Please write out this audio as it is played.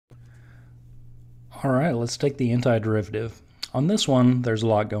All right, let's take the antiderivative. On this one, there's a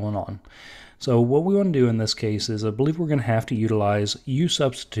lot going on. So what we want to do in this case is I believe we're going to have to utilize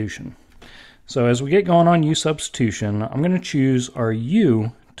U-substitution. So as we get going on U-substitution, I'm going to choose our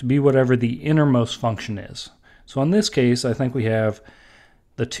U to be whatever the innermost function is. So in this case, I think we have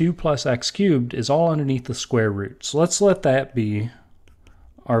the 2 plus x cubed is all underneath the square root. So let's let that be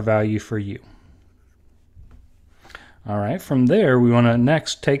our value for U. All right, from there, we want to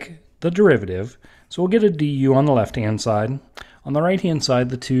next take the derivative. So we'll get a du on the left-hand side. On the right-hand side,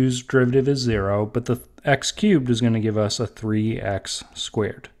 the 2's derivative is 0, but the x cubed is going to give us a 3x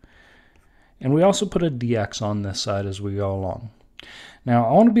squared. And we also put a dx on this side as we go along. Now,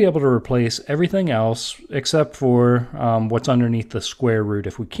 I want to be able to replace everything else except for what's underneath the square root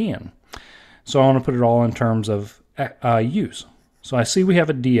if we can. So I want to put it all in terms of u's. So I see we have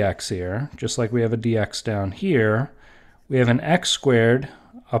a dx here, just like we have a dx down here. We have an x squared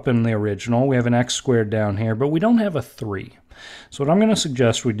up in the original. We have an x squared down here, but we don't have a 3. So what I'm going to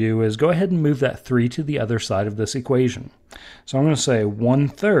suggest we do is go ahead and move that 3 to the other side of this equation. So I'm going to say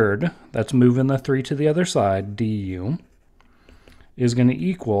 1/3, that's moving the 3 to the other side, du, is going to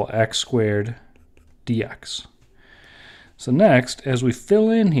equal x squared dx. So next, as we fill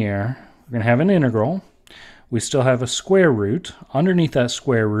in here, we're going to have an integral. We still have a square root. Underneath that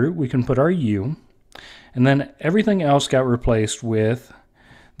square root, we can put our u. And then everything else got replaced with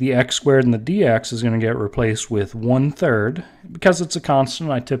the x squared, and the dx is going to get replaced with 1/3. Because it's a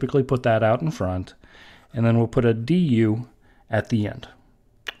constant, I typically put that out in front. And then we'll put a du at the end.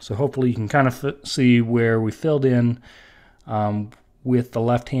 So hopefully you can kind of see where we filled in with the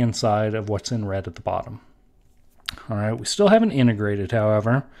left-hand side of what's in red at the bottom. All right, we still haven't integrated,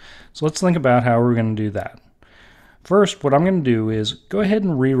 however. So let's think about how we're going to do that. First, what I'm going to do is go ahead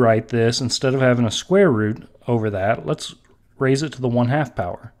and rewrite this. Instead of having a square root over that, let's raise it to the 1/2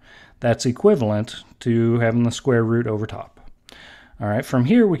 power. That's equivalent to having the square root over top. All right, from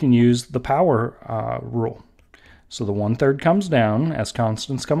here we can use the power rule. So the 1/3 comes down as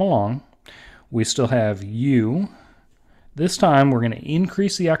constants come along. We still have u. This time we're going to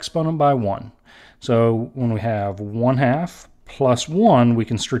increase the exponent by 1. So when we have 1/2 plus 1, we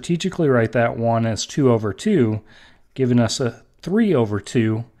can strategically write that 1 as 2/2, giving us a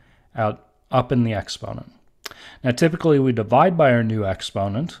 3/2 up in the exponent. Now typically we divide by our new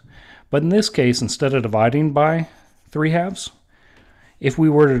exponent, but in this case, instead of dividing by 3/2, if we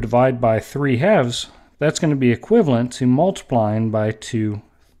were to divide by 3/2, that's going to be equivalent to multiplying by 2/3,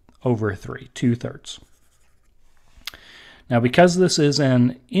 2/3. Now because this is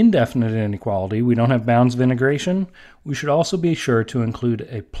an indefinite inequality, we don't have bounds of integration, we should also be sure to include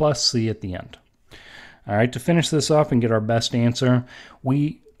a plus c at the end. All right, to finish this up and get our best answer,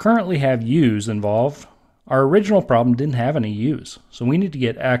 we currently have u's involved. Our original problem didn't have any u's, so we need to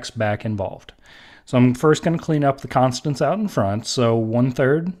get x back involved. So I'm first going to clean up the constants out in front. So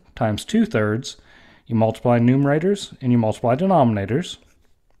 1/3 times 2/3, you multiply numerators and you multiply denominators.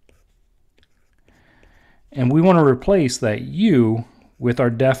 And we want to replace that u with our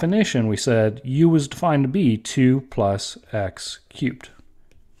definition. We said u was defined to be 2 plus x cubed.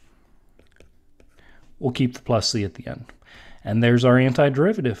 We'll keep the plus c at the end. And there's our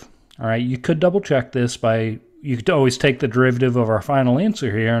antiderivative. All right, you could double check this by, you could always take the derivative of our final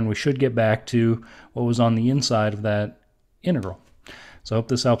answer here, and we should get back to what was on the inside of that integral. So I hope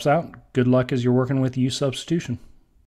this helps out. Good luck as you're working with U-substitution.